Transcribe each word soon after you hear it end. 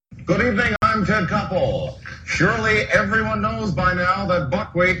Good evening, I'm Ted Koppel. Surely everyone knows by now that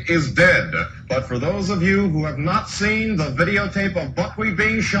Buckwheat is dead. But for those of you who have not seen the videotape of Buckwheat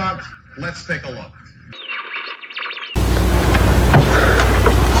being shot, let's take a look.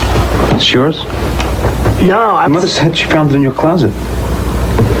 It's yours? No, My mother said she found it in your closet.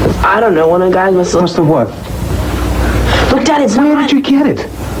 I don't know. One of the guys must have... Must have what? Look, Dad, it's Where not... did you get it?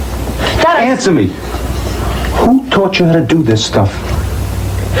 Dad, Answer me. Who taught you how to do this stuff?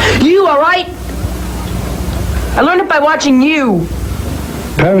 You, all right? I learned it by watching you.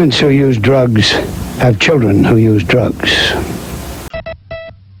 Parents who use drugs have children who use drugs.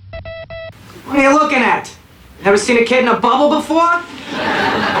 What are you looking at? Never seen a kid in a bubble before?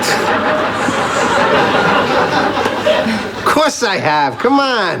 Of course I have. Come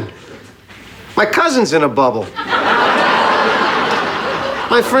on. My cousin's in a bubble.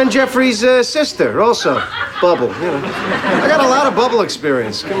 My friend Jeffrey's sister, also bubble. You know, I got a lot of bubble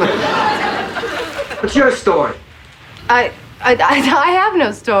experience. Come on. What's your story? I have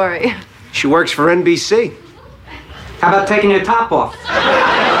no story. She works for NBC. How about taking your top off?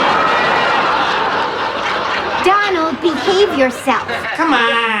 Donald, behave yourself. Come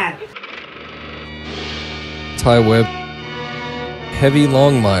on. Ty Webb, Heavy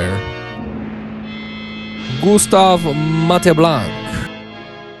Longmire, Gustav Mateblanc.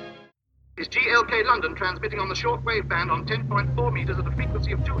 Is GLK London transmitting on the shortwave band on 10.4 meters at a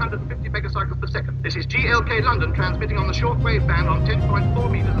frequency of 250 megacycles per second. This is GLK London transmitting on the shortwave band on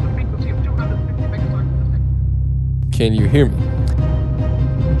 10.4 meters at a frequency of 250 megacycles per second. Can you hear me?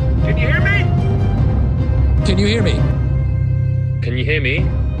 Can you hear me? Can you hear me? Can you hear me?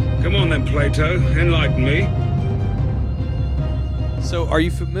 Come on then, Plato. Enlighten me. So, are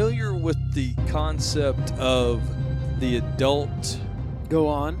you familiar with the concept of the adult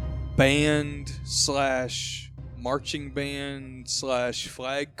band / marching band /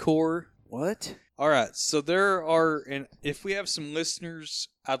 flag corps? What? All right. So there are, and if we have some listeners,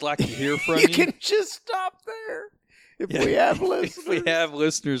 I'd like to hear from you. You can just stop there. If we have listeners. If we have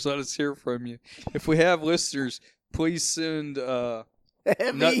listeners, let us hear from you. If we have listeners, please send nut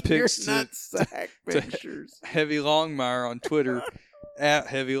pics to Heavy Longmire on Twitter at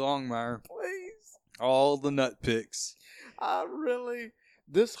Heavy Longmire. Please. All the nut pics.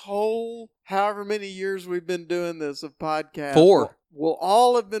 This whole however many years we've been doing this of podcast 4 will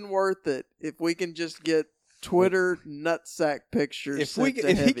all have been worth it if we can just get Twitter nutsack pictures.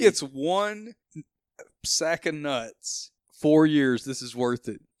 If he gets one sack of nuts, 4 years, this is worth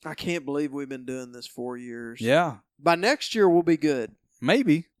it. I can't believe we've been doing this 4 years. Yeah. By next year we'll be good.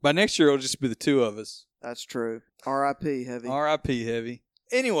 Maybe. By next year it'll just be the two of us. That's true. R.I.P. Heavy. R.I.P. Heavy.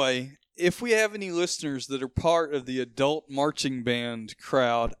 Anyway, if we have any listeners that are part of the adult marching band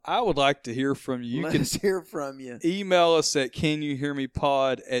crowd, I would like to hear from you. Let's hear from you. Email us at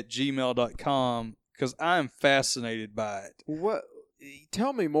canyouhearmepod@gmail.com because I am fascinated by it. What?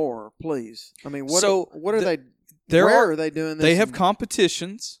 Tell me more, please. I mean, what are they? Where are they doing this? They have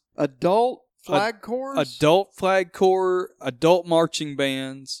competitions. Adult flag corps? Adult flag corps, adult marching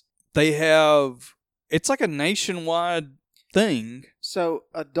bands. They have, it's like a nationwide thing. So,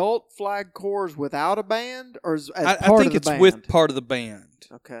 adult flag corps without a band, or as I part think of the it's band? with part of the band.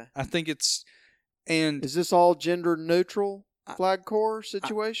 Okay. I think it's, and is this all gender neutral flag corps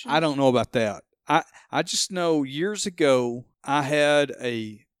situation? I don't know about that. I just know years ago I had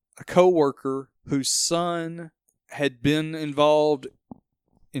a coworker whose son had been involved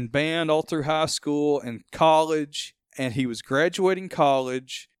in band all through high school and college, and he was graduating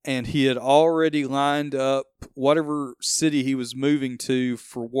college, and he had already lined up whatever city he was moving to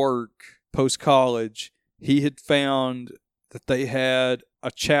for work post-college. He had found that they had a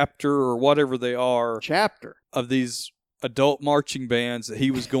chapter or whatever they are of these adult marching bands that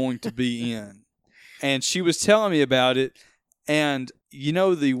he was going to be in. And she was telling me about it, and you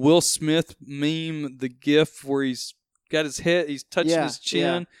know the Will Smith meme, the gif where he's got his head, he's touching his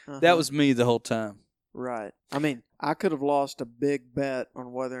chin? Yeah. That was me the whole time. Right. I mean, I could have lost a big bet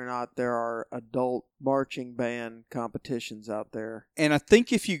on whether or not there are adult marching band competitions out there. And I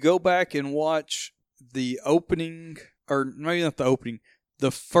think if you go back and watch the opening, or maybe not the opening,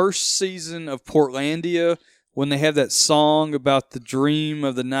 the first season of Portlandia, when they have that song about the dream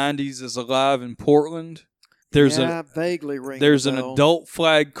of the 90s is alive in Portland, there's vaguely there's an adult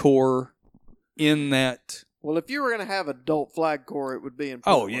flag corps in that. Well, if you were going to have adult flag corps, it would be in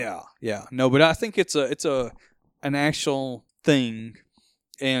Portland. Oh yeah. No, but I think it's an actual thing,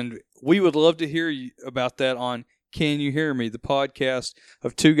 and we would love to hear you about that on Can You Hear Me, the podcast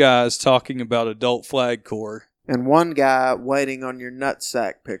of two guys talking about adult flag corps. And one guy waiting on your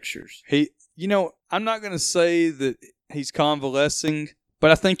nutsack pictures. I'm not going to say that he's convalescing,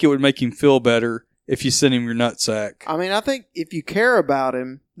 but I think it would make him feel better if you sent him your nutsack. I mean, I think if you care about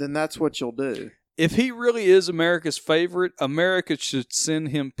him, then that's what you'll do. If he really is America's favorite, America should send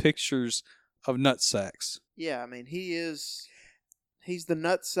him pictures of nutsacks. Yeah, I mean, he's the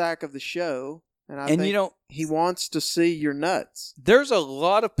nutsack of the show, and I And think you know, he wants to see your nuts. there's a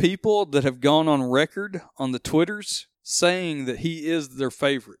lot of people that have gone on record on the Twitters saying that he is their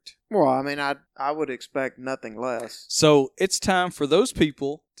favorite. Well, I mean, I would expect nothing less. So it's time for those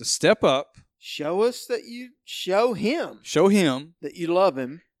people to step up, Show us that you show him that you love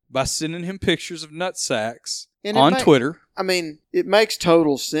him by sending him pictures of nutsacks And it on ma- Twitter. I mean, it makes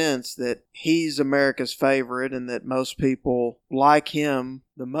total sense that he's America's favorite and that most people like him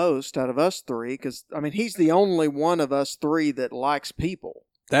the most out of us three because, I mean, he's the only one of us three that likes people.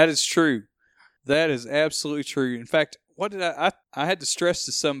 That is true. That is absolutely true. In fact, what did I had to stress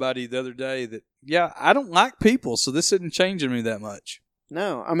to somebody the other day that, yeah, I don't like people, so this isn't changing me that much.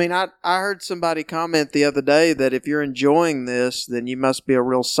 No, I mean, I heard somebody comment the other day that if you're enjoying this, then you must be a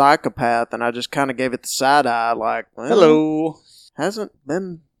real psychopath, and I just kind of gave it the side eye, like, well, Hello. hasn't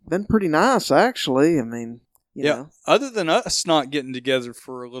been pretty nice, actually. I mean, you know. Other than us not getting together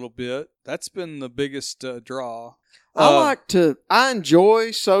for a little bit, that's been the biggest draw. I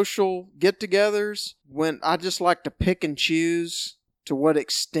enjoy social get-togethers when I just like to pick and choose to what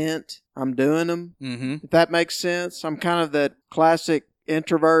extent I'm doing them. Mm-hmm. If that makes sense. I'm kind of that classic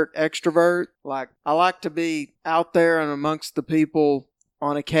introvert, extrovert. Like, I like to be out there and amongst the people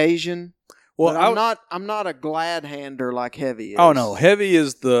on occasion. Well, but I'm not a glad hander like Heavy is. Oh no, Heavy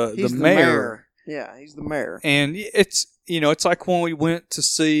is the He's mayor. Yeah, he's the mayor. And it's like when we went to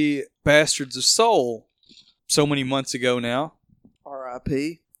see Bastards of Soul so many months ago now.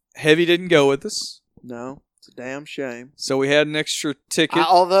 R.I.P. Heavy didn't go with us. No, it's a damn shame. So we had an extra ticket.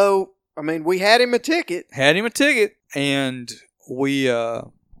 Although, I mean, we had him a ticket. And we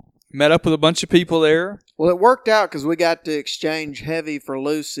met up with a bunch of people there. Well, it worked out because we got to exchange Heavy for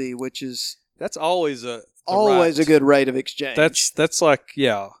Lucy, which is that's always a good rate of exchange. That's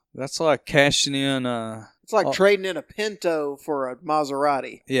like cashing in. It's like trading in a Pinto for a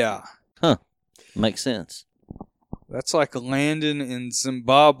Maserati. Yeah. Huh. Makes sense. That's like landing in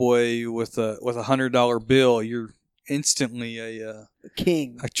Zimbabwe with a $100 bill. You're instantly a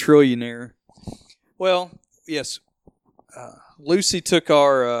king, a trillionaire. Well, yes. Lucy took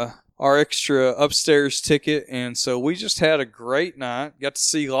our extra upstairs ticket, and so we just had a great night. Got to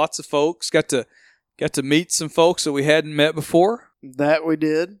see lots of folks. Got to meet some folks that we hadn't met before. That we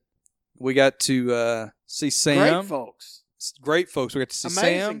did. We got to see Sam. Great folks. We got to see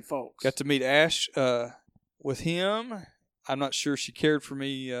Amazing Sam. Folks. Got to meet Ash with him. I'm not sure she cared for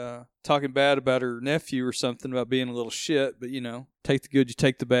me talking bad about her nephew or something about being a little shit, but take the good, you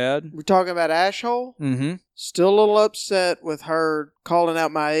take the bad. We're talking about Ashhole? Mm-hmm. Still a little upset with her calling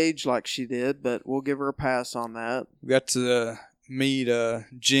out my age like she did, but we'll give her a pass on that. We got to meet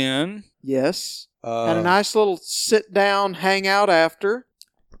Jen. Yes. Had a nice little sit-down hangout after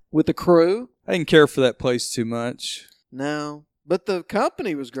with the crew. I didn't care for that place too much. No, but the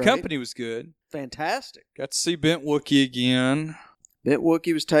company was great. Company was good. Fantastic. Got to see Bent Wookie again. Bent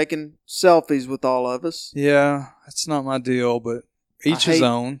Wookie was taking selfies with all of us. Yeah, that's not my deal, but each his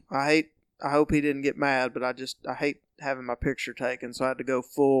own. I hope he didn't get mad, but I hate having my picture taken, so I had to go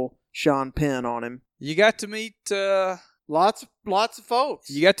full Sean Penn on him. You got to meet lots of folks.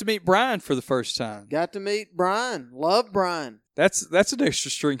 You got to meet Brian for the first time. Got to meet Brian. Love Brian. That's an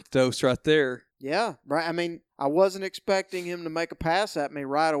extra strength dose right there. Yeah, I mean, I wasn't expecting him to make a pass at me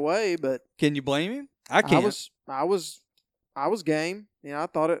right away, but can you blame him? I can't. I was game. I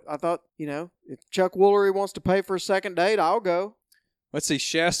thought if Chuck Woolery wants to pay for a second date, I'll go. Let's see.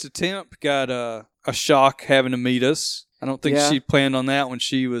 Shasta Temp got a shock having to meet us. I don't think she planned on that when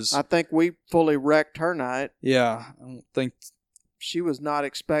she was. I think we fully wrecked her night. Yeah, I don't think she was not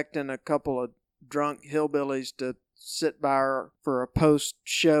expecting a couple of drunk hillbillies to sit by her for a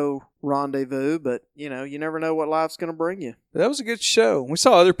post-show rendezvous, but you never know what life's going to bring you. That was a good show. We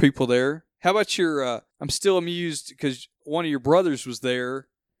saw other people there. How about your? I'm still amused because one of your brothers was there.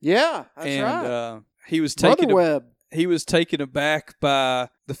 Yeah, that's right. He was He was taken aback by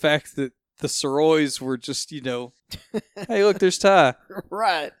the fact that the Soroys were just, hey, look, there's Ty.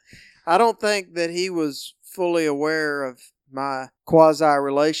 Right. I don't think that he was fully aware of my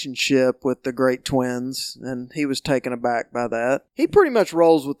quasi-relationship with the Great Twins, and he was taken aback by that. He pretty much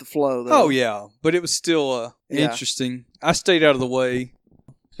rolls with the flow, though. Oh, yeah, but it was still interesting. I stayed out of the way.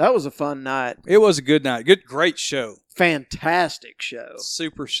 That was a fun night. It was a good night. Great show. Fantastic show.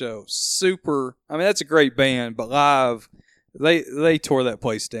 Super show. Super. I mean, that's a great band, but live, they tore that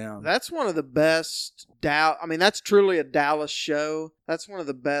place down. That's one of the best that's truly a Dallas show. That's one of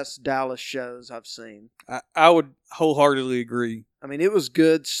the best Dallas shows I've seen. I would wholeheartedly agree. I mean, it was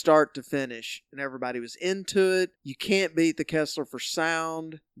good start to finish, and everybody was into it. You can't beat the Kessler for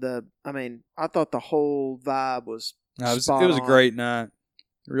sound. I thought the whole vibe was spot it was a on. great night.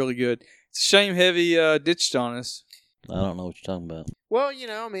 Really good. It's a shame Heavy ditched on us. I don't know what you're talking about. Well,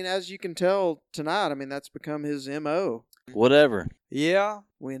 as you can tell tonight, that's become his M.O. Whatever. Yeah.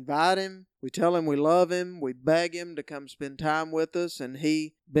 We invite him. We tell him we love him. We beg him to come spend time with us, and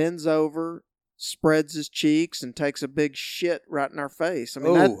he bends over, spreads his cheeks, and takes a big shit right in our face.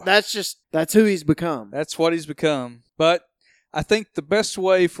 That's who he's become. That's what he's become. But I think the best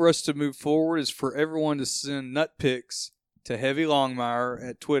way for us to move forward is for everyone to send nut pics to Heavy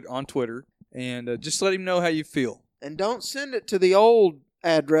Longmire on Twitter, and just let him know how you feel. And don't send it to the old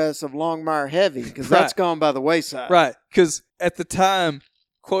address of Longmire Heavy, because that's gone by the wayside. Right, because at the time,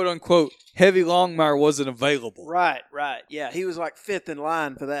 quote unquote, Heavy Longmire wasn't available. Right. Yeah, he was like fifth in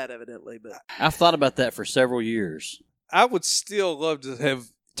line for that, evidently. But I've thought about that for several years. I would still love to have,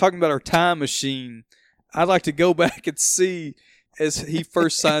 talking about our time machine, I'd like to go back and see as he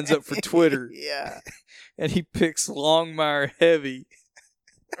first signs up for Twitter. Yeah. And he picks Longmire Heavy.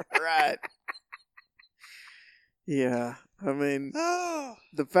 Right. Yeah.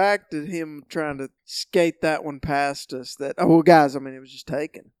 The fact that him trying to skate that one past us, it was just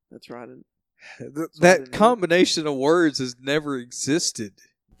taken. That's right. That combination of words has never existed.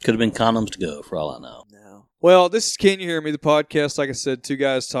 Could have been condoms to go, for all I know. No. Well, this is Can You Hear Me, the podcast. Like I said, two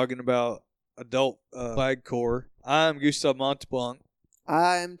guys talking about adult flag corps. I'm Gustav Monteblanc.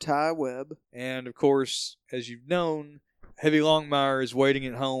 I'm Ty Webb. And, of course, as you've known, Heavy Longmire is waiting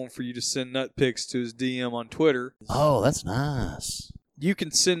at home for you to send nut pics to his DM on Twitter. Oh, that's nice. You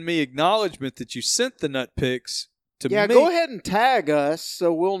can send me acknowledgement that you sent the nut pics to me. Yeah, go ahead and tag us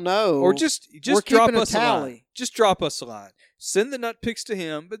so we'll know. Or just We're drop keeping us a tally. line. Just drop us a line. Send the nut pics to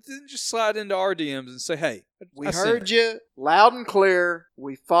him, but then just slide into our DMs and say, hey, we heard you loud and clear.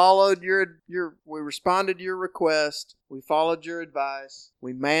 We followed we responded to your request. We followed your advice.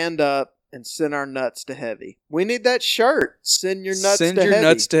 We manned up and sent our nuts to Heavy. We need that shirt. Send your nuts to Heavy. Send your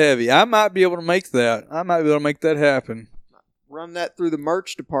nuts to Heavy. I might be able to make that. I might be able to make that happen. Run that through the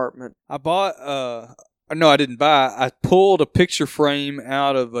merch department. I bought, no, I didn't buy. I pulled a picture frame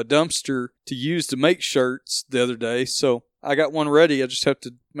out of a dumpster to use to make shirts the other day, so I got one ready. I just have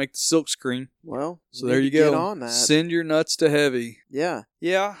to make the silk screen. Well, so there you go. Get on that. Send your nuts to Heavy. Yeah.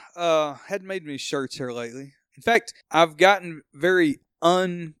 Yeah, hadn't made many shirts here lately. In fact, I've gotten very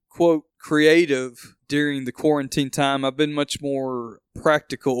unquote creative during the quarantine time. I've been much more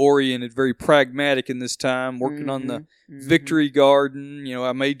practical oriented, very pragmatic in this time, working on the Victory Garden.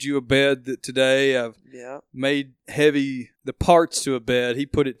 I made you a bed today. I've made Heavy the parts to a bed. He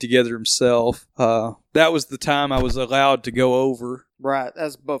put it together himself. That was the time I was allowed to go over. Right.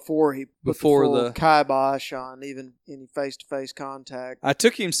 That's before he put the kibosh on even any face-to-face contact. I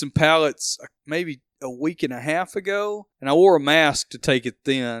took him some pallets maybe a week and a half ago, and I wore a mask to take it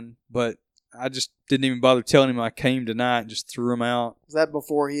then, but I just didn't even bother telling him I came tonight and just threw him out. Was that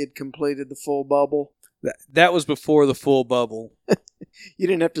before he had completed the full bubble? That was before the full bubble. You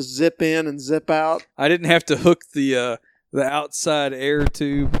didn't have to zip in and zip out? I didn't have to hook the outside air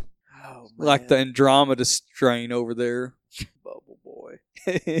tube like the Andromeda strain over there. Bubble boy.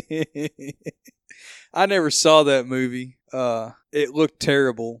 I never saw that movie. It looked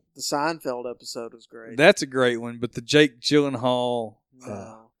terrible. The Seinfeld episode was great. That's a great one, but the Jake Gyllenhaal...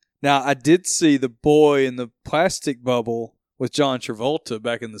 Now, I did see The Boy in the Plastic Bubble with John Travolta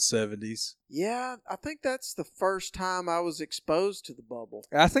back in the 70s. Yeah, I think that's the first time I was exposed to the bubble.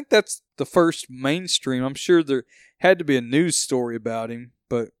 I think that's the first mainstream. I'm sure there had to be a news story about him,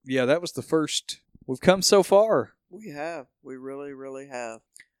 but yeah, that was the first. We've come so far. We have. We really, really have.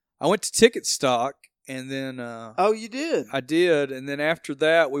 I went to Ticket Stock, and then... oh, you did? I did, and then after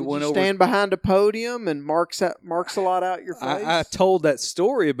that, we went over... stand behind a podium and marks a lot out your face? I told that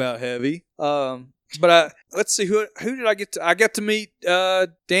story about Heavy, but let's see, who did I get to... I got to meet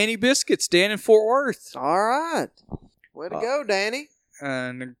Danny Biscuits, Dan in Fort Worth. All right. Way to go, Danny.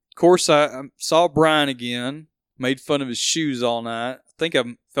 And, of course, I saw Brian again, made fun of his shoes all night. I think I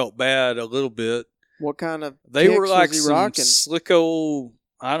felt bad a little bit. What kind of They were like was he some rocking? Slick old...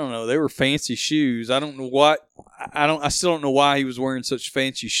 I don't know. They were fancy shoes. I don't know what. I still don't know why he was wearing such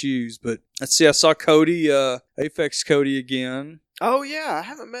fancy shoes. But let's see. I saw Cody, Aphex Cody again. Oh yeah, I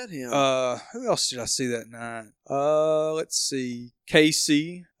haven't met him. Who else did I see that night? Let's see.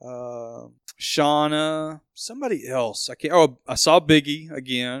 Casey, Shauna, somebody else. I saw Biggie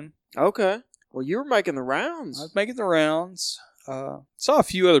again. Okay. Well, you were making the rounds. I was making the rounds. Saw a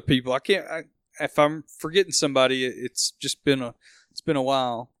few other people. if I'm forgetting somebody, it's just been a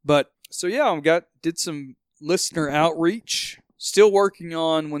while. But so yeah, did some listener outreach. Still working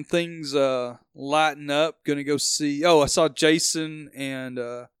on when things lighten up. Gonna go see. Oh, I saw Jason and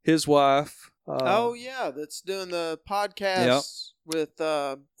his wife. Oh yeah, that's doing the podcast with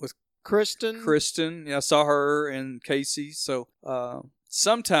Kristen. Kristen, yeah, I saw her and Casey. So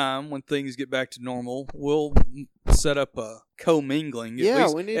sometime when things get back to normal, we'll set up a co-mingling.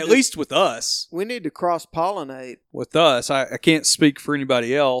 At least with us. We need to cross-pollinate. With us, I can't speak for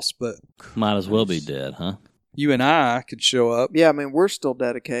anybody else, but might as well be dead, huh? You and I could show up. Yeah, I mean, we're still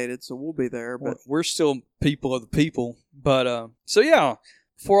dedicated, so we'll be there. But we're still people of the people. But so yeah,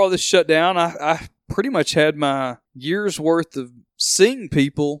 before all this shut down, I pretty much had my year's worth of seeing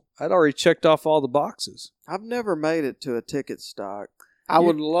people. I'd already checked off all the boxes. I've never made it to a ticket stock. I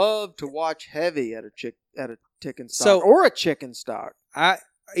would love to watch Heavy at a chicken stock or a chicken stock.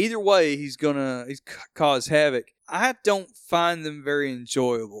 Either way, he's cause havoc. I don't find them very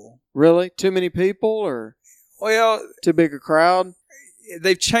enjoyable. Really? Too many people or? Well, too big a crowd?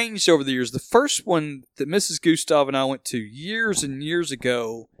 They've changed over the years. The first one that Mrs. Gustav and I went to years and years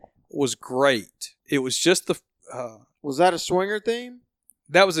ago was great. It was just was that a swinger theme?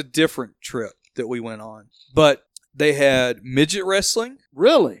 That was a different trip that we went on. But they had midget wrestling.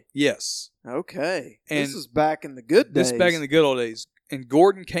 Really? Yes. Okay. And this is back in the good days. This is back in the good old days. And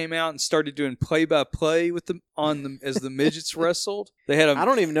Gordon came out and started doing play-by-play with them as the midgets wrestled. They had I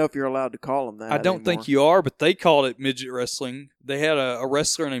don't even know if you're allowed to call them that. I don't think you are, but they called it midget wrestling. They had a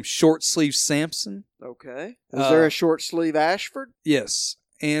wrestler named Short Sleeve Sampson. Okay. Was there a Short Sleeve Ashford? Yes.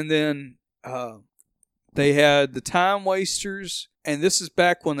 And then they had the Time Wasters, and this is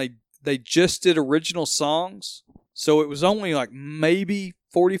back when they just did original songs. So it was only like maybe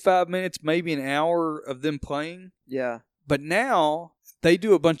 45 minutes, maybe an hour of them playing. Yeah. But now they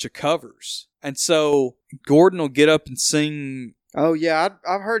do a bunch of covers. And so Gordon will get up and sing. Oh, yeah.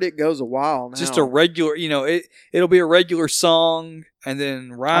 I've heard it goes a while now. Just a regular, it'll be a regular song. And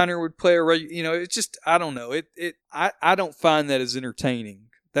then Reiner would play a regular, it's just, I don't know. I don't find that as entertaining.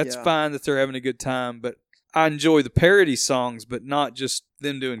 That's fine that they're having a good time, but I enjoy the parody songs, but not just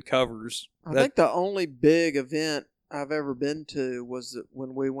them doing covers. I think the only big event I've ever been to was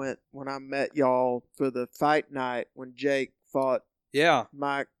when I met y'all for the fight night when Jake fought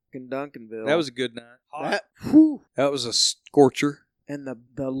Mike in Duncanville. That was a good night. That was a scorcher. And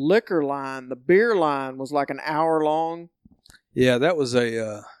the liquor line, the beer line was like an hour long. Yeah, that was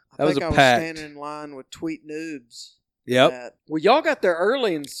a I was standing in line with Tweet Noobs. Yep. Well, y'all got there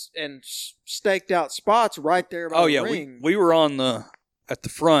early and staked out spots right there by the ring. We were at the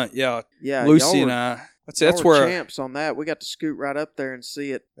front. Yeah. Yeah. Lucy and I. That's where champs on that. We got to scoot right up there and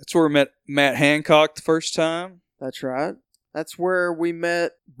see it. That's where we met Matt Hancock the first time. That's right. That's where we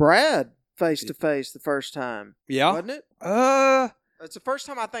met Brad face to face the first time. Yeah. Wasn't it? It's the first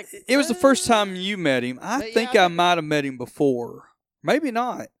time I think. It was the first time you met him. I think I might have met him before. Maybe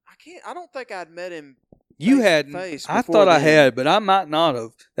not. I don't think I'd met him. You hadn't. I thought I had, but I might not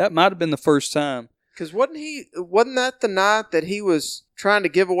have. That might have been the first time. Because wasn't that the night that he was trying to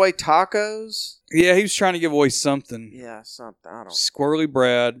give away tacos? Yeah, he was trying to give away something. Yeah, something. I don't know. Squirrely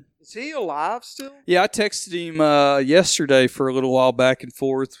Brad. Is he alive still? Yeah, I texted him yesterday for a little while back and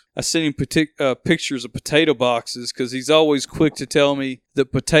forth. I sent him pictures of potato boxes because he's always quick to tell me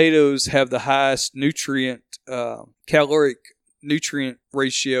that potatoes have the highest caloric nutrient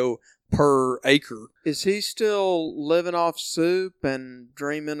ratio per acre. Is he still living off soup and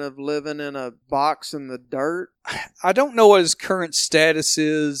dreaming of living in a box in the dirt? I don't know what his current status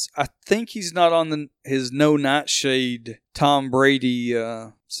is. I think he's not on his no nightshade Tom Brady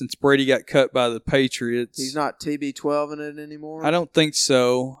since Brady got cut by the Patriots. He's not TB12 in it anymore? I don't think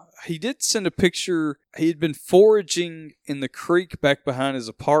so. He did send a picture. He had been foraging in the creek back behind his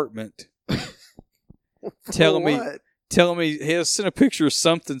apartment. telling me he has sent a picture of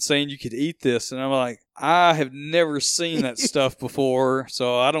something saying you could eat this, and I'm like, I have never seen that stuff before,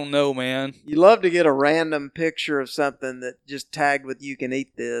 so I don't know, man. You love to get a random picture of something that just tagged with you can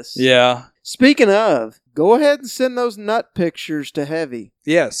eat this. Yeah. Speaking of, go ahead and send those nut pictures to Heavy.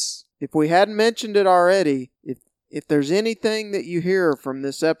 Yes. If we hadn't mentioned it already, if there's anything that you hear from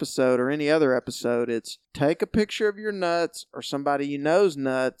this episode or any other episode, it's take a picture of your nuts or somebody you know's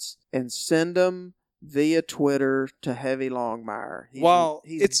nuts and send them via Twitter to Heavy Longmire.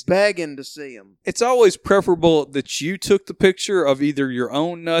 He's begging to see him. It's always preferable that you took the picture of either your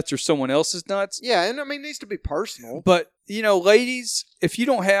own nuts or someone else's nuts. Yeah, and I mean, it needs to be personal. But ladies, if you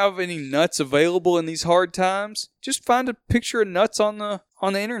don't have any nuts available in these hard times, just find a picture of nuts on the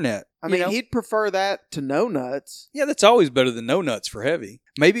internet. I mean, he'd prefer that to no nuts. Yeah, that's always better than no nuts for heavy.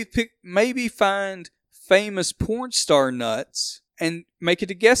 Maybe find famous porn star nuts and make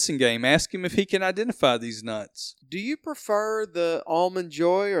it a guessing game. Ask him if he can identify these nuts. Do you prefer the Almond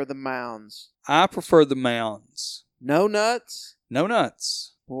Joy or the Mounds? I prefer the Mounds. No nuts? No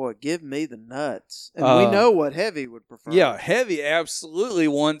nuts. Boy, give me the nuts. And we know what Heavy would prefer. Yeah, Heavy absolutely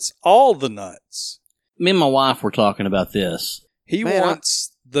wants all the nuts. Me and my wife were talking about this. He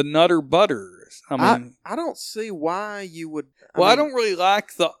wants the Nutter Butter. I don't see why you would. I don't really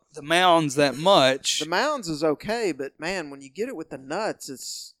like the Mounds that much. The Mounds is okay, but man, when you get it with the nuts,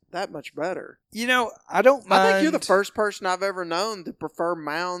 it's that much better. I don't mind. I think you're the first person I've ever known to prefer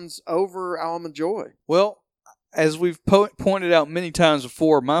Mounds over Almond Joy. Well, as we've pointed out many times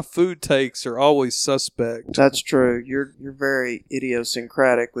before, my food takes are always suspect. That's true. You're very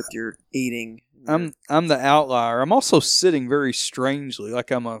idiosyncratic with your eating. I'm the outlier. I'm also sitting very strangely,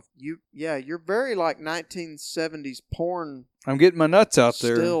 like I'm a... You're very like 1970s porn. I'm getting my nuts out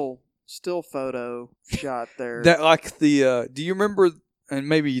there. Still photo shot there. That like the... do you remember, and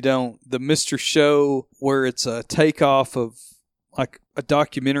maybe you don't, the Mr. Show where it's a takeoff of like a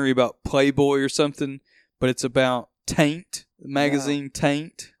documentary about Playboy or something, but it's about Taint, the magazine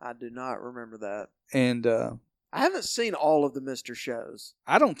Taint? I do not remember that. And... I haven't seen all of the Mr. Shows.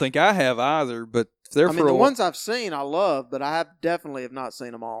 I don't think I have either, but the ones I've seen I love, but I definitely have not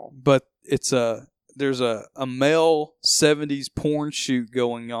seen them all. But there's a male 70s porn shoot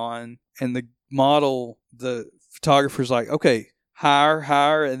going on, and the photographer's like, okay,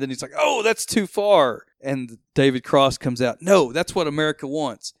 higher, and then he's like, oh, that's too far. And David Cross comes out, no, that's what America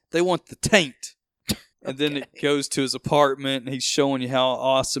wants. They want the taint. And then it goes to his apartment, and he's showing you how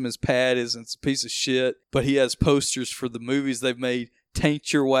awesome his pad is, and it's a piece of shit. But he has posters for the movies they've made,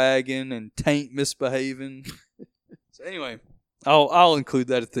 Taint Your Wagon and Taint Misbehaving. So anyway, I'll include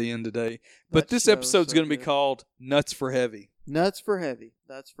that at the end today. But this episode's going to be called Nuts for Heavy. Nuts for Heavy.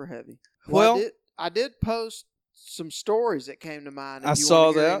 That's for heavy. Well, I did post some stories that came to mind. I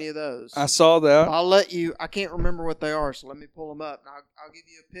saw that. Any of those? I saw that. I'll let you. I can't remember what they are, so let me pull them up. And I'll give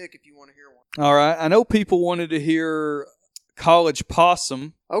you a pick if you want to hear one. All right. I know people wanted to hear College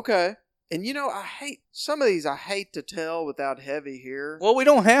Possum. Okay. And I hate some of these. I hate to tell without Heavy here. Well, we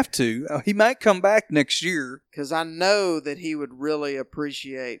don't have to. He might come back next year because I know that he would really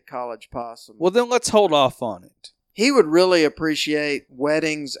appreciate College Possum. Well, then let's hold off on it. He would really appreciate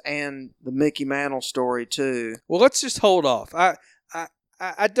Weddings and the Mickey Mantle story too. Well, let's just hold off. I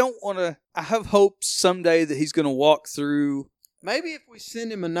don't want to. I have hopes someday that he's going to walk through. Maybe if we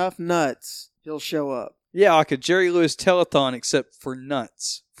send him enough nuts, he'll show up. Yeah, like a Jerry Lewis telethon, except for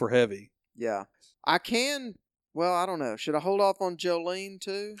nuts for Heavy. Yeah, I can. Well, I don't know. Should I hold off on Jolene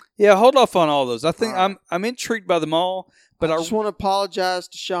too? Yeah, hold off on all those. I think I'm intrigued by them all. But I just want to apologize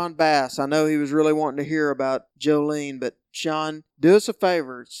to Sean Bass. I know he was really wanting to hear about Jolene, but Sean, do us a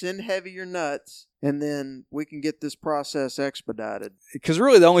favor. Send Heavy your nuts, and then we can get this process expedited. Because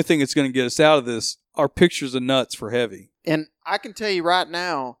really the only thing that's going to get us out of this are pictures of nuts for Heavy. And I can tell you right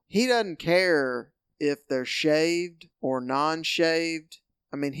now, he doesn't care if they're shaved or non-shaved.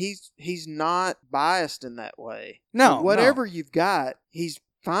 I mean, he's not biased in that way. No. So whatever you've got, he's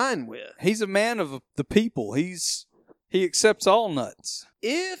fine with. He's a man of the people. He accepts all nuts.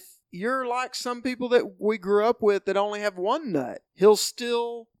 If you're like some people that we grew up with that only have one nut, he'll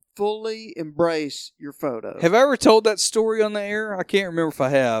still fully embrace your photo. Have I ever told that story on the air? I can't remember if I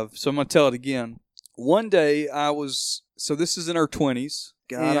have, so I'm going to tell it again. One day so this is in our 20s.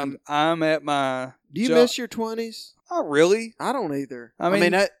 God, and I'm at my Do you miss your 20s? Not really. I don't either. I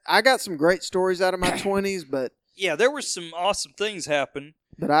mean, I got some great stories out of my 20s, but... Yeah, there were some awesome things happen.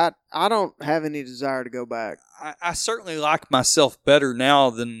 But I don't have any desire to go back. I certainly like myself better now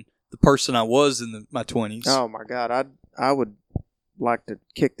than the person I was in my 20s. Oh, my God. I would like to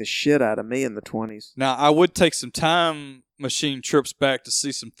kick the shit out of me in the 20s. Now, I would take some time machine trips back to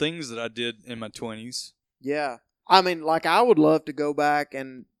see some things that I did in my 20s. Yeah. I mean, like, I would love to go back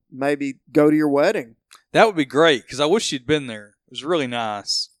and maybe go to your wedding. That would be great, because I wish you'd been there. It was really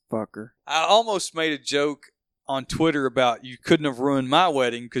nice. Fucker. I almost made a joke on Twitter about you couldn't have ruined my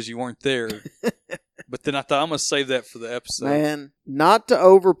wedding because you weren't there. But then I thought I'm going to save that for the episode. Man, not to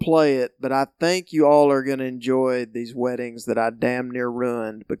overplay it, but I think you all are going to enjoy these weddings that I damn near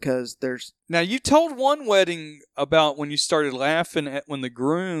ruined because there's... Now, you told one wedding about when you started laughing at when the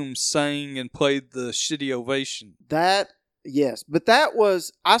groom sang and played the shitty ovation. Yes, but that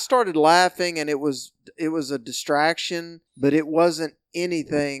was... I started laughing and it was a distraction, but it wasn't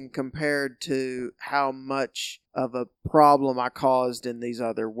anything compared to how much of a problem I caused in these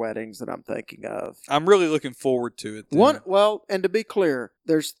other weddings that I'm thinking of. I'm really looking forward to it. Then. And to be clear,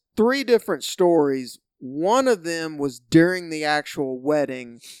 there's 3 different stories. One of them was during the actual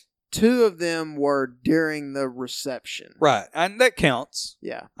wedding. 2 of them were during the reception. Right, and that counts.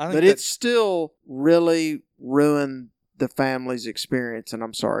 Yeah, but it still really ruined the family's experience, and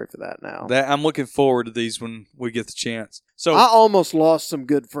I'm sorry for that now. I'm looking forward to these when we get the chance. So I almost lost some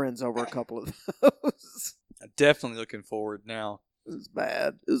good friends over a couple of those. I'm definitely looking forward now. It was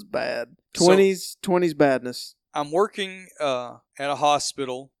bad. 20s badness. I'm working at a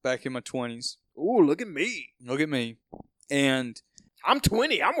hospital back in my 20s. Ooh, look at me. Look at me. And I'm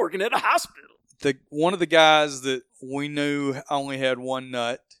 20. I'm working at a hospital. One of the guys that we knew only had one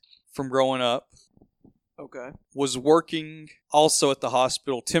nut from growing up. Okay. Was working also at the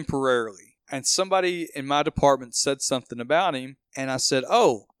hospital temporarily. And somebody in my department said something about him. And I said,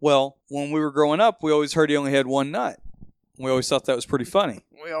 oh, well, when we were growing up, we always heard he only had one nut. We always thought that was pretty funny.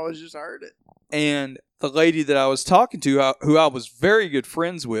 We always just heard it. And the lady that I was talking to, who I was very good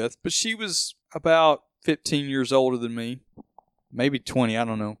friends with, but she was about 15 years older than me, maybe 20, I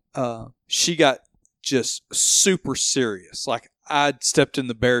don't know. She got just super serious. Like I'd stepped in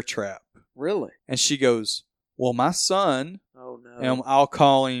the bear trap. Really? And she goes, well, my son, oh no, and I'll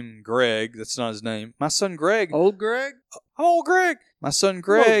call him Greg. That's not his name. My son Greg. Old Greg? Old Greg. My son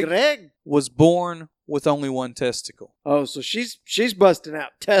Greg was born with only one testicle. Oh, so she's busting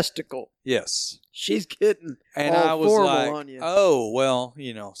out testicle. Yes. She's getting and all I was formal like, on you. Oh, well,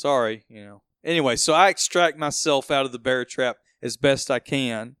 sorry, Anyway, so I extract myself out of the bear trap as best I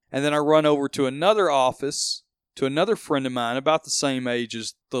can, and then I run over to another office, to another friend of mine about the same age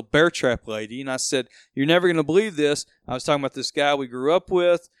as the bear trap lady, and I said, you're never going to believe this. I was talking about this guy we grew up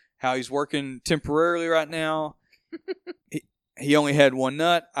with, how he's working temporarily right now. He only had one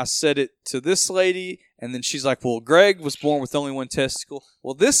nut. I said it to this lady, and then she's like, well, Greg was born with only one testicle.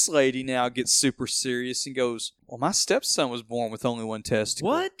 Well, this lady now gets super serious and goes, well, my stepson was born with only one testicle.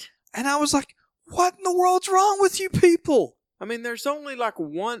 What? And I was like, what in the world's wrong with you people? I mean, there's only like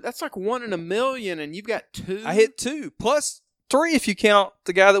one. That's like 1 in a million, and you've got 2. I hit 2, plus 3 if you count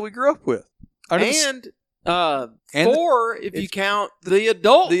the guy that we grew up with. And 4 if you count the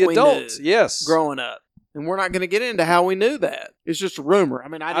adult. The adults, yes. Growing up. And we're not going to get into how we knew that. It's just a rumor. I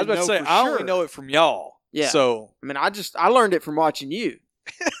mean, I didn't know for sure. I only know it from y'all. Yeah. So I mean, I learned it from watching you.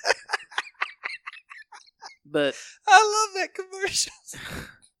 But I love that commercial.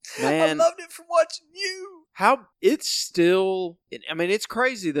 Man, I loved it from watching you. How it's still. I mean, it's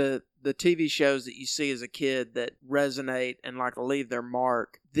crazy the TV shows that you see as a kid that resonate and like leave their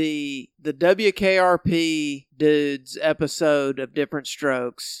mark. The WKRP dudes episode of Different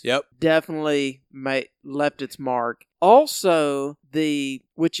Strokes. Yep. Definitely left its mark. Also, his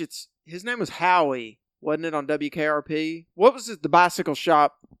name was Howie, wasn't it, on WKRP? What was the bicycle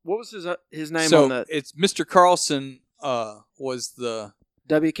shop? What was his name on that? It's Mr. Carlson was the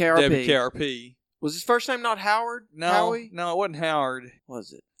WKRP. Was his first name not Howard? No, Howie? No, it wasn't Howard.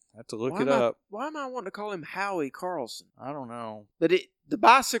 Was it? I have to look it up. Why am I wanting to call him Howie Carlson? I don't know. But the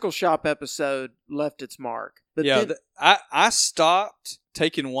bicycle shop episode left its mark. But yeah, I stopped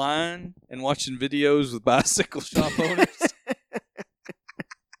taking wine and watching videos with bicycle shop owners.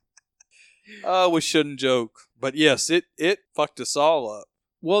 We shouldn't joke. But yes, it fucked us all up.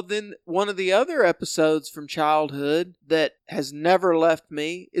 Well, then one of the other episodes from childhood that has never left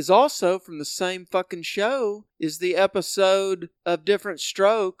me is also from the same fucking show, is the episode of Different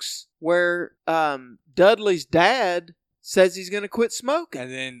Strokes where Dudley's dad says he's going to quit smoking.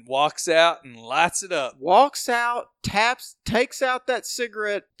 And then walks out and lights it up. Walks out, takes out that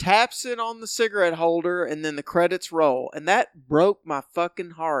cigarette, taps it on the cigarette holder, and then the credits roll. And that broke my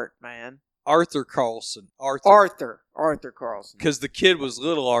fucking heart, man. Arthur Carlson. Arthur Carlson. Because the kid was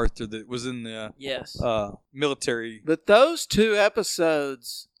little Arthur that was in the military. But those 2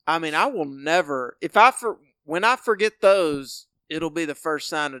 episodes, I mean, I will never, when I forget those, it'll be the first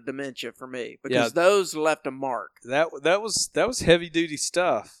sign of dementia for me, because those left a mark. That was heavy duty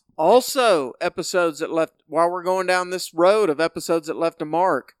stuff. Also, episodes that left, while we're going down this road of episodes that left a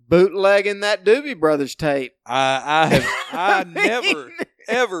mark, bootlegging that Doobie Brothers tape. I never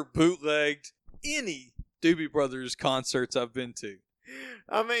ever bootlegged any Doobie Brothers concerts I've been to.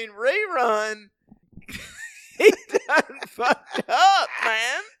 I mean, Rerun, he done fucked up,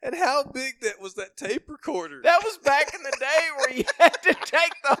 man. And how big was that tape recorder? That was back in the day where you had to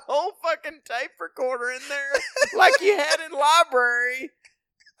take the whole fucking tape recorder in there like you had in library.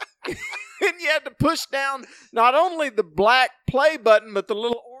 And you had to push down not only the black play button, but the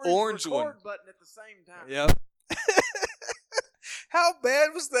little orange record one button at the same time. Yep. How bad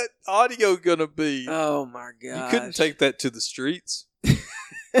was that audio gonna be? Oh my god! You couldn't take that to the streets.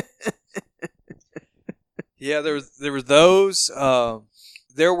 Yeah, there were those.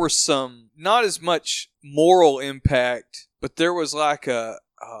 There were some, not as much moral impact, but there was like a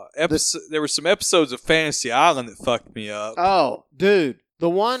episode. There were some episodes of Fantasy Island that fucked me up. Oh, dude, the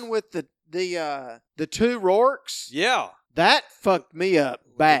one with the two Rourkes. Yeah, that fucked me up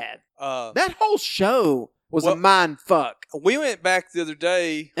bad. That whole show was a mind fuck. We went back the other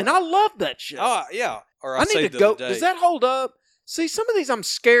day, and I love that show. Oh yeah, or I need to go. Does that hold up? See, some of these I'm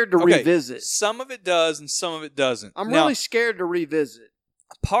scared to revisit. Some of it does, and some of it doesn't. I'm really scared to revisit.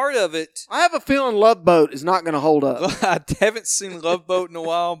 Part of it, I have a feeling Love Boat is not going to hold up. I haven't seen Love Boat in a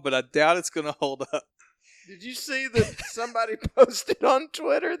while, but I doubt it's going to hold up. Did you see that somebody posted on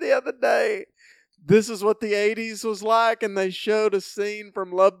Twitter the other day? This is what the 80s was like, and they showed a scene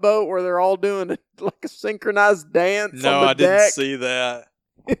from Love Boat where they're all doing like a synchronized dance on the deck. No, I didn't see that.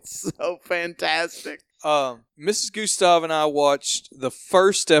 It's so fantastic. Mrs. Gustav and I watched the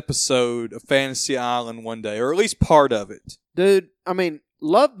first episode of Fantasy Island one day, or at least part of it. Dude, I mean,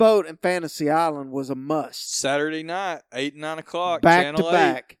 Love Boat and Fantasy Island was a must. Saturday night, 8 and 9 o'clock, back Channel to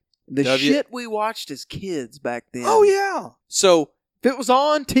back. 8. The shit we watched as kids back then. Oh, yeah. So, if it was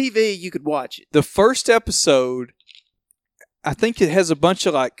on TV, you could watch it. The first episode, I think it has a bunch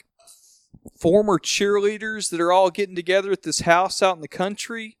of like former cheerleaders that are all getting together at this house out in the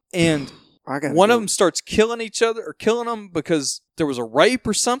country, and one of them starts killing each other or killing them because there was a rape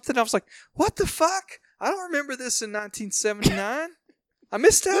or something. I was like, what the fuck? I don't remember this in 1979. I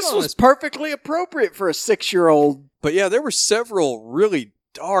missed out on this. This was perfectly appropriate for a 6-year-old. But yeah, there were several really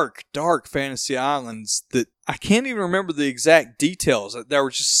dark Fantasy Islands that I can't even remember the exact details. That were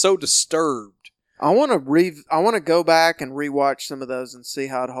just so disturbed. I want to go back and rewatch some of those and see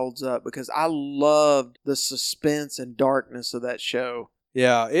how it holds up, because I loved the suspense and darkness of that show.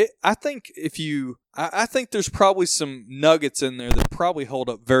 Yeah, I think I think there's probably some nuggets in there that probably hold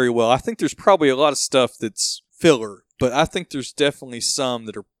up very well. I think there's probably a lot of stuff that's filler, but I think there's definitely some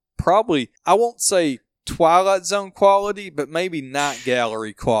that are probably, I won't say Twilight Zone quality, but maybe Night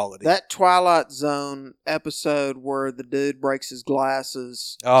Gallery quality. That Twilight Zone episode where the dude breaks his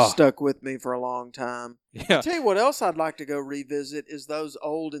glasses stuck with me for a long time. Yeah. I'll tell you what else I'd like to go revisit is those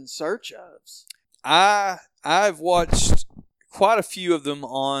old In Search Ofs. I've watched quite a few of them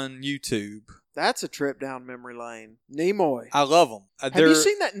on YouTube. That's a trip down memory lane. Nimoy. I love them. Have you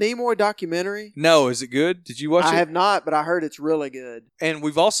seen that Nimoy documentary? No, is it good? Did you watch it? I have not, but I heard it's really good. And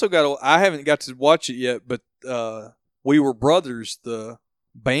we've also got, I haven't got to watch it yet, but We Were Brothers, the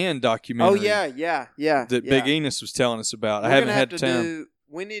band documentary. Oh, yeah. That Big Enos was telling us about. I haven't had time.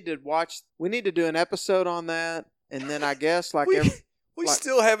 We need to do an episode on that, and then I guess we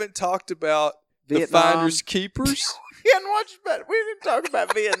still haven't talked about Vietnam. The Finders Keepers. We hadn't watched about. We didn't talk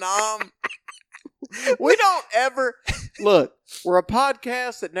about Vietnam. We don't ever look. We're a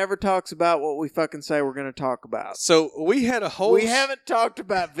podcast that never talks about what we fucking say we're going to talk about. So we had a whole. We haven't talked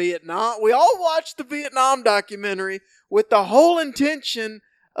about Vietnam. We all watched the Vietnam documentary with the whole intention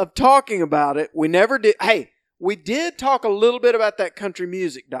of talking about it. We never did. Hey, we did talk a little bit about that country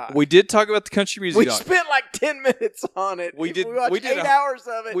music doc. We did talk about the country music doc. We spent like 10 minutes on it. We did. We did 8 hours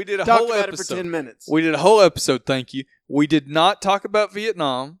of it. We did a talked whole about episode. it for 10 minutes. We did a whole episode. Thank you. We did not talk about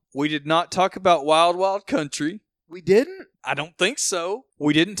Vietnam. We did not talk about Wild Wild Country. We didn't? I don't think so.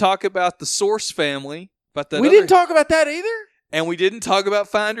 We didn't talk about the Source family. We didn't talk about that either? And we didn't talk about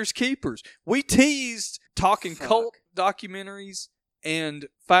Finders Keepers. We teased talking cult documentaries and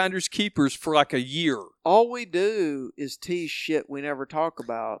Finders Keepers for like a year. All we do is tease shit we never talk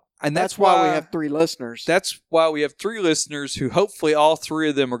about. And that's why we have 3 listeners. That's why we have 3 listeners who hopefully all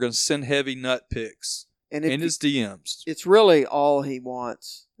 3 of them are going to send heavy nut pics in his DMs. It's really all he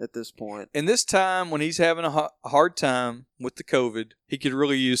wants at this point. And this time, when he's having a hard time with the COVID, he could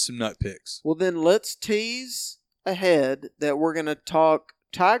really use some nut pics. Well, then let's tease ahead that we're going to talk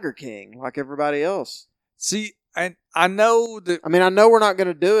Tiger King like everybody else. See, and I know that... I know we're not going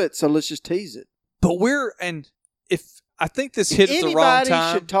to do it, so let's just tease it. But I think this hit at the wrong time.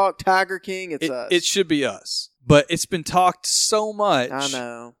 Anybody should talk Tiger King, it's us. It should be us. But it's been talked so much. I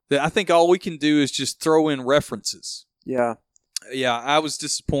know. That I think all we can do is just throw in references. Yeah. Yeah, I was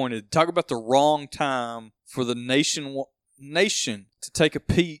disappointed. Talk about the wrong time for the nation to take a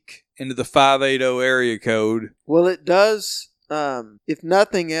peek into the 580 area code. Well, it does, if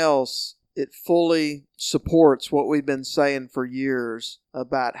nothing else, it fully supports what we've been saying for years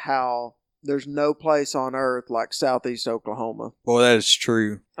about how there's no place on earth like Southeast Oklahoma. Well, that is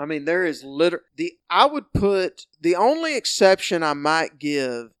true. I mean, there is I would put, the only exception I might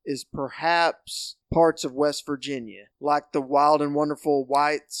give is perhaps parts of West Virginia, like the Wild and Wonderful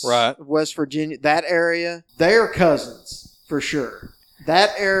Whites Right. of West Virginia, that area. They are cousins, for sure.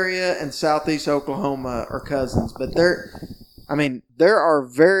 That area and Southeast Oklahoma are cousins, but there are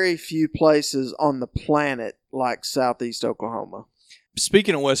very few places on the planet like Southeast Oklahoma.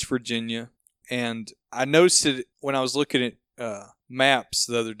 Speaking of West Virginia, and I noticed it when I was looking at maps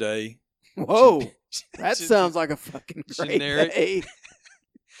the other day. Whoa, that sounds like a fucking great generic. day.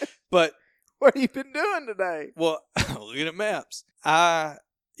 But what have you been doing today? Well, looking at maps. I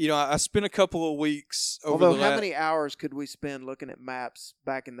spent a couple of weeks over Although, how many hours could we spend looking at maps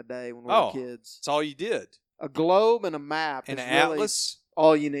back in the day when we were kids? That's all you did. A globe and a map and is an really atlas.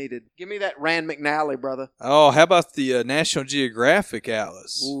 all you needed. Give me that Rand McNally, brother. Oh, how about the National Geographic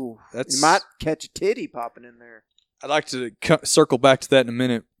Atlas? Ooh, That's, you might catch a titty popping in there. I'd like to circle back to that in a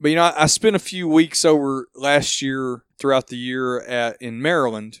minute. But, I spent a few weeks over last year, throughout the year in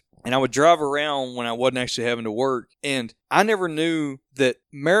Maryland, and I would drive around when I wasn't actually having to work. And I never knew that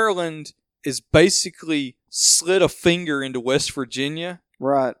Maryland is basically slid a finger into West Virginia.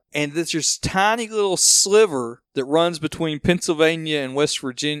 Right. And there's this tiny little sliver that runs between Pennsylvania and West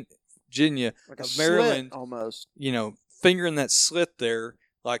Virginia, Like a of Maryland. slit, almost. Fingering that slit there,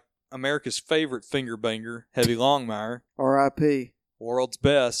 like America's favorite finger banger, Heavy Longmire. R.I.P. World's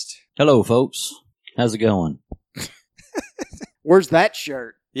best. Hello, folks. How's it going? Where's that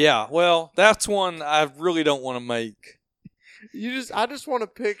shirt? Yeah, well, that's one I really don't want to make. I just want a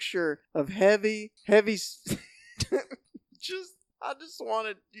picture of heavy. I just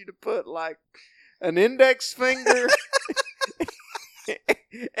wanted you to put like an index finger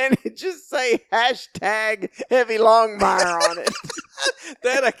and it just say hashtag Heavy Longmire on it.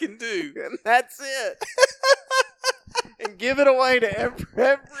 That I can do. And that's it. And give it away to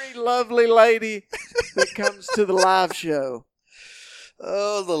every lovely lady that comes to the live show.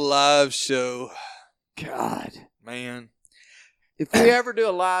 Oh, the live show. God. Man. If we ever do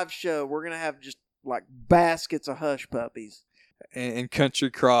a live show, we're going to have just like baskets of hush puppies. And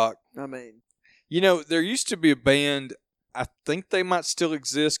Country Crock. I mean. There used to be a band, I think they might still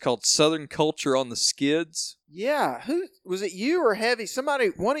exist, called Southern Culture on the Skids. Yeah. Who was it, you or Heavy?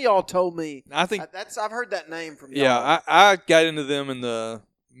 One of y'all told me. I think I've heard that name from y'all. Yeah, I got into them in the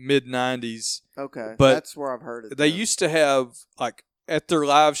mid-90s. Okay. But that's where I've heard it. They used to have, like, at their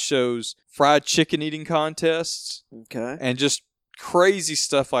live shows, fried chicken eating contests. Okay. And just crazy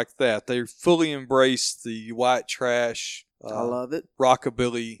stuff like that. They fully embraced the white trash. I love it.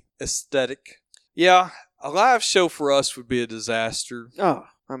 Rockabilly aesthetic. Yeah, a live show for us would be a disaster. Oh,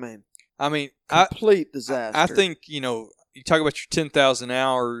 I mean, complete disaster. I think, you talk about your 10,000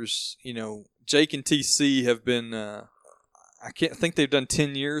 hours, Jake and TC have been, I think they've done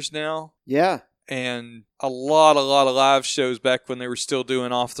 10 years now. Yeah. And a lot of live shows back when they were still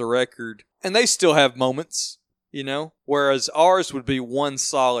doing off the record. And they still have moments, whereas ours would be one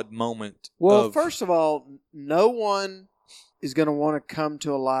solid moment. Well, first of all, no one is going to want to come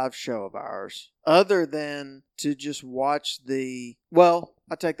to a live show of ours other than to just watch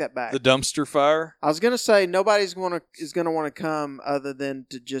I take that back. The dumpster fire? I was going to say nobody's is going to want to come other than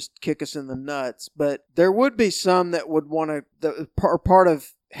to just kick us in the nuts, but there would be some that would want to, that are part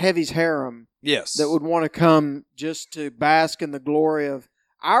of Heavy's harem. Yes. That would want to come just to bask in the glory of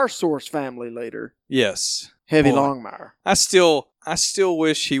our Source family leader. Yes. Heavy Longmire. I still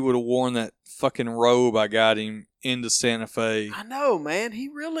wish he would have worn that fucking robe I got him into Santa Fe. I know, man. He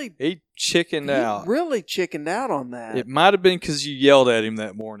chickened out. Really chickened out on that. It might have been because you yelled at him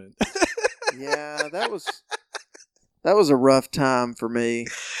that morning. Yeah, that was a rough time for me.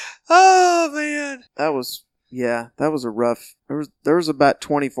 Oh man, that was a rough. There was about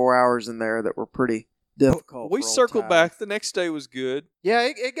 24 hours in there that were pretty difficult. We circled back. The next day was good. Yeah,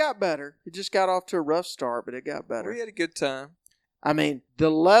 it got better. It just got off to a rough start, but it got better. We had a good time. I mean,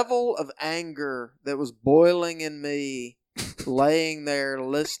 the level of anger that was boiling in me, laying there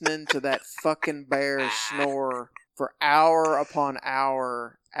listening to that fucking bear snore for hour upon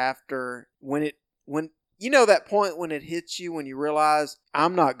hour after when that point when it hits you when you realize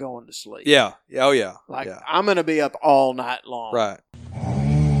I'm not going to sleep. Yeah. Oh yeah. I'm going to be up all night long. Right.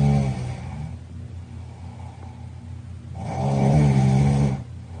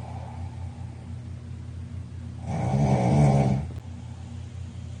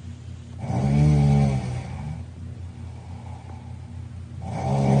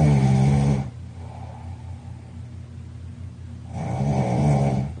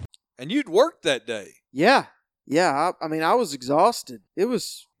 And you'd worked that day. Yeah. Yeah. I mean, I was exhausted. It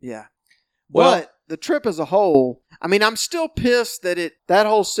was, yeah. But the trip as a whole, I mean, I'm still pissed that that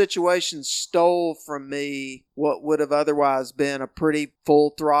whole situation stole from me what would have otherwise been a pretty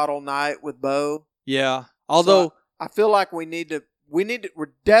full throttle night with Bo. Yeah. Although so I feel like we're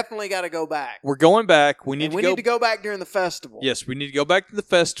definitely got to go back. We're going back. We need to go back during the festival. Yes, we need to go back to the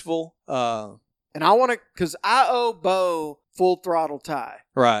festival. And I want to, because I owe Bo full throttle tie.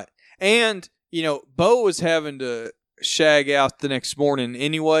 Right. And, Bo was having to shag out the next morning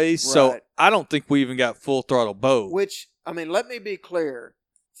anyway, so I don't think we even got full throttle Bo. Which, I mean, let me be clear.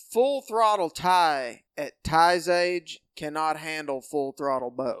 Full throttle Ty at Ty's age cannot handle full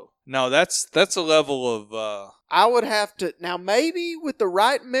throttle Bo. No, that's a level of... I would have to... Now, maybe with the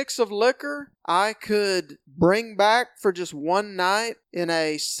right mix of liquor, I could bring back for just one night in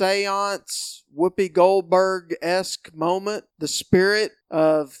a seance, Whoopi Goldberg-esque moment, the spirit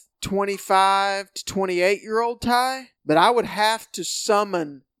of 25 to 28-year-old Ty. But I would have to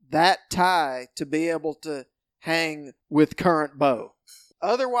summon that Ty to be able to hang with current Bo.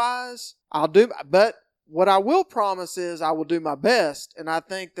 Otherwise, I'll do... But what I will promise is I will do my best, and I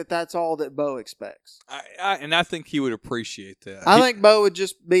think that that's all that Bo expects. I think he would appreciate that. I think Bo would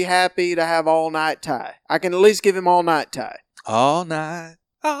just be happy to have all-night Ty. I can at least give him all-night Ty. All night,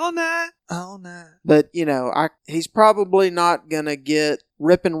 all night, all night. But, he's probably not going to get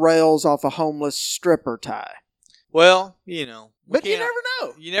ripping rails off a homeless stripper Ty. Well, But you never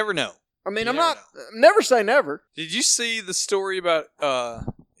know. You never know. I mean, never say never. Did you see the story about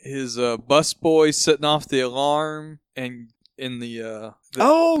his busboy setting off the alarm and in the yeah.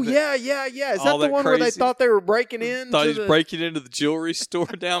 Is that the one where they thought they were breaking in? Thought he was breaking into the jewelry store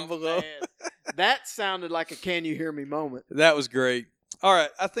down below. Man. That sounded like a "Can you hear me" moment. That was great. All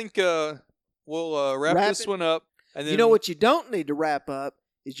right, I think we'll wrap this one up. And then, you know what you don't need to wrap up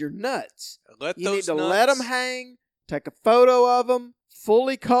is your nuts. You need to let them hang. Take a photo of them.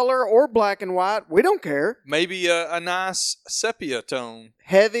 Fully color or black and white. We don't care. Maybe a nice sepia tone.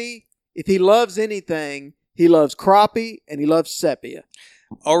 Heavy. If he loves anything, he loves crappie and he loves sepia.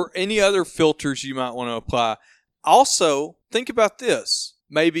 Or any other filters you might want to apply. Also, think about this.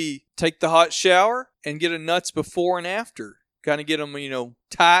 Maybe take the hot shower and get a nuts before and after. Kind of get them,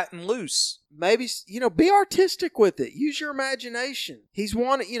 tight and loose. Maybe, be artistic with it. Use your imagination. He's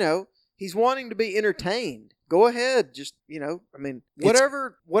wanting to be entertained. Go ahead, just,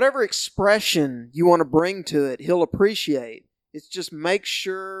 whatever expression you want to bring to it, he'll appreciate. It's just make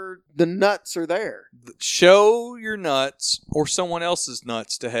sure the nuts are there. Show your nuts or someone else's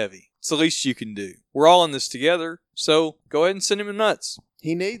nuts to Heavy. It's the least you can do. We're all in this together, so go ahead and send him the nuts.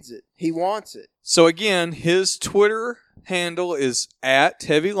 He needs it. He wants it. So again, his Twitter handle is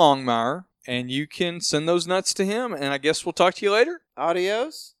 @HeavyLongmire, and you can send those nuts to him, and I guess we'll talk to you later.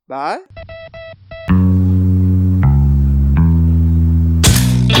 Adios. Bye.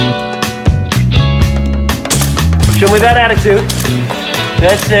 Show me that attitude.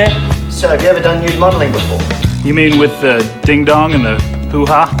 That's it. So, have you ever done nude modeling before? You mean with the ding-dong and the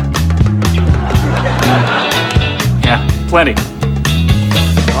hoo-ha? Yeah, plenty.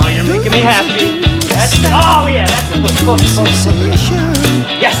 Oh, you're making me happy. That's it. Oh, yeah, that's it.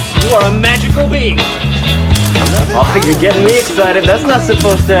 Yes, you are a magical being. Oh, you're getting me excited. That's not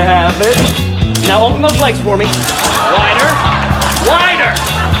supposed to happen. Now open those legs for me. Wider. Wider.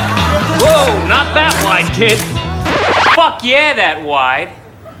 Whoa, not that wide, kid. Fuck yeah, that wide.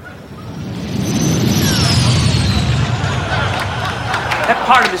 That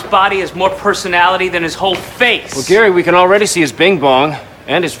part of his body has more personality than his whole face. Well, Gary, we can already see his bing bong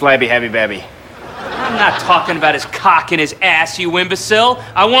and his flabby habby babby. I'm not talking about his cock and his ass, you imbecile.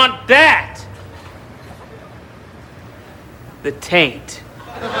 I want that. The taint.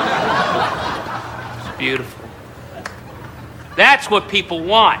 It's beautiful. That's what people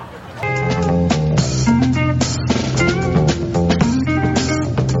want.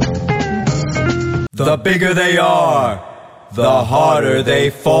 The bigger they are, the harder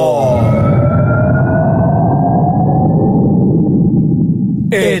they fall.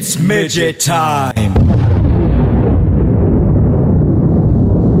 It's midget time.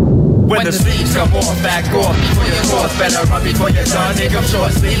 When the sleeves come off, back off before your horse. Better run before you're done. Nigga,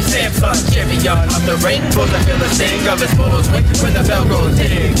 short sleeves, Samsung, champion of the rainbows. I feel the sting of his bullets when the bell goes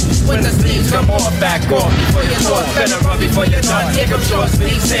ding. When the sleeves come off, back off before your horse. Better run before you're done. Nigga, short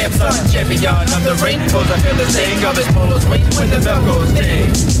sleeves, Samsung, champion of the rainbows. I feel the sting of his bullets when the bell goes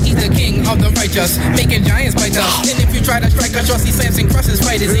ding. He's the king of the righteous, making giants bite us. And if you try to strike a Shorty, Samson crushes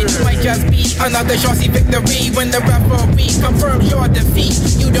fighters. It might just be another Shorty victory when the referee confirms your defeat.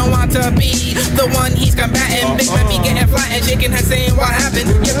 You don't want to to be the one he's combating. Big Baby getting flattened, shaking her saying what happened.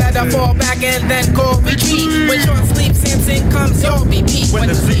 You better fall back and then call retreat. When short sleeve Samson comes, you'll be beat. When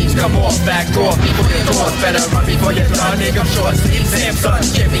the sleeves come off, back off before you toss. Better run before you run, nigga. Short sleeve Samson,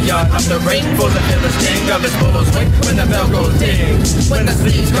 champion of the ring. Full to feel the sting of his bull's wing. When the bell goes ding. When the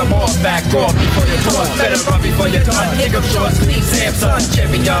sleeves come off, back off before you toss. Better run before you run, nigga. Short sleeve Samson,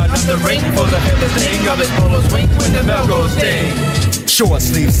 champion of the ring. Full to feel the sting of his bull's wing. When the bell goes ding. Short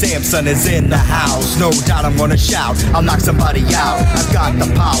sleeve Samson is in the house. No doubt I'm gonna shout, I'll knock somebody out. I've got the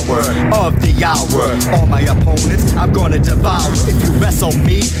power of the hour. All my opponents I'm gonna devour. If you wrestle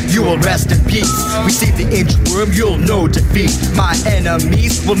me, you will rest in peace. Receive the inchworm, you'll know defeat. My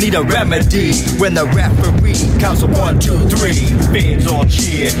enemies will need a remedy. When the referee counts to 1, 2, 3, fans all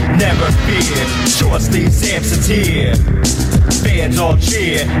cheer, never fear. Short sleeve Samson's here. Fans all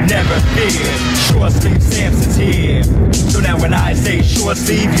cheer, never fear. Short sleeve Samson's here. So now when I say short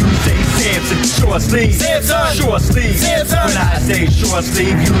sleeve, you say Samson. Short sleeve, Samson. Short sleeve, Samson. When I say short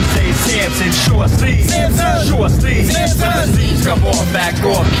sleeve, you say Samson. Short sleeve, Samson. Short sleeve, Samson. When the sleeves come off, back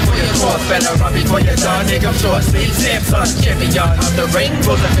off before you cross. Better run before you're done, nigga. Short sleeve Samson, champion of the ring.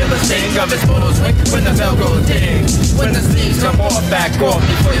 Full to feel the sting of his bull's wing. When the bell goes ding. When the sleeves come off, back off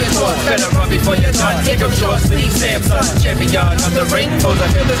before you cross. Better run before you're done, nigga. Short sleeve Samson, champion of the ring. Full to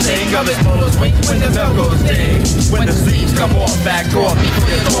feel the sting of his bull's wing. When the bell goes ding. When the sleeves come off, back off before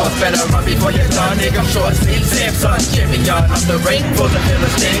you cross. Better run before you're done, nigga. Short sleeve Samson, champion of the ring. Full to feel the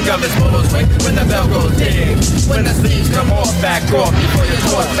sting of his bull's wing. When the bell goes ding. When the sleeves come off, back off before you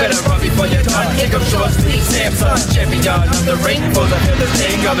cross. Better run before you're done, nigga. Short sleeve Samson, champion of the ring. Full to feel the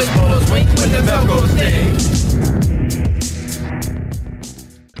sting of his bull's wing. When the bell goes ding.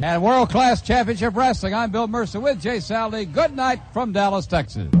 And World Class Championship Wrestling, I'm Bill Mercer with Jay Saldi. Good night from Dallas,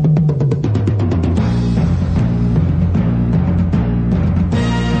 Texas.